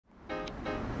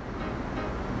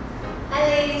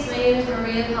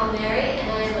Maria Palmieri, and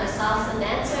I'm a salsa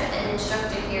dancer and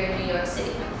instructor here in New York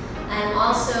City. I'm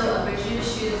also a Burju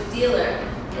Shoes dealer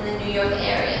in the New York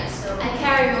area. So I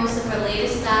carry most of her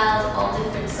latest styles, all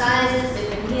different sizes,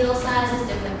 different heel sizes,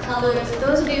 different colors. For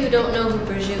those of you who don't know who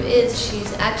Burju is,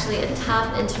 she's actually a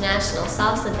top international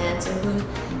salsa dancer who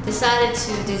decided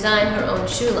to design her own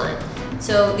shoe line.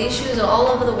 So these shoes are all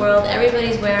over the world,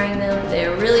 everybody's wearing them,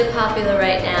 they're really popular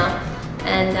right now,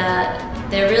 and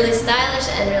they're really stylish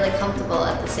and really comfortable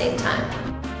at the same time.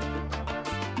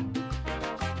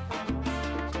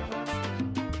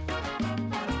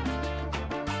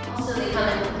 Also, they come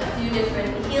in a few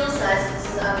different heel sizes.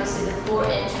 This is obviously the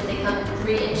 4-inch, but they come in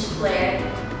 3-inch flared.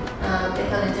 They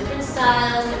come in different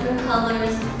styles, different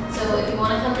colors. So if you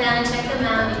want to come down and check them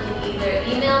out, you can either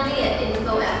email me at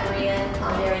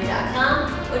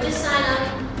info@mariapalmieri.com or just sign up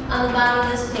on the bottom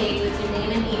of this page with your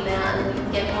name and email, and then you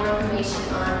can get more information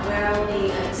on where I will be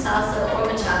at salsa or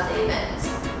bachata events.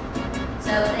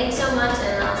 So thanks so much,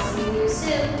 and I'll see you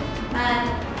soon. Bye.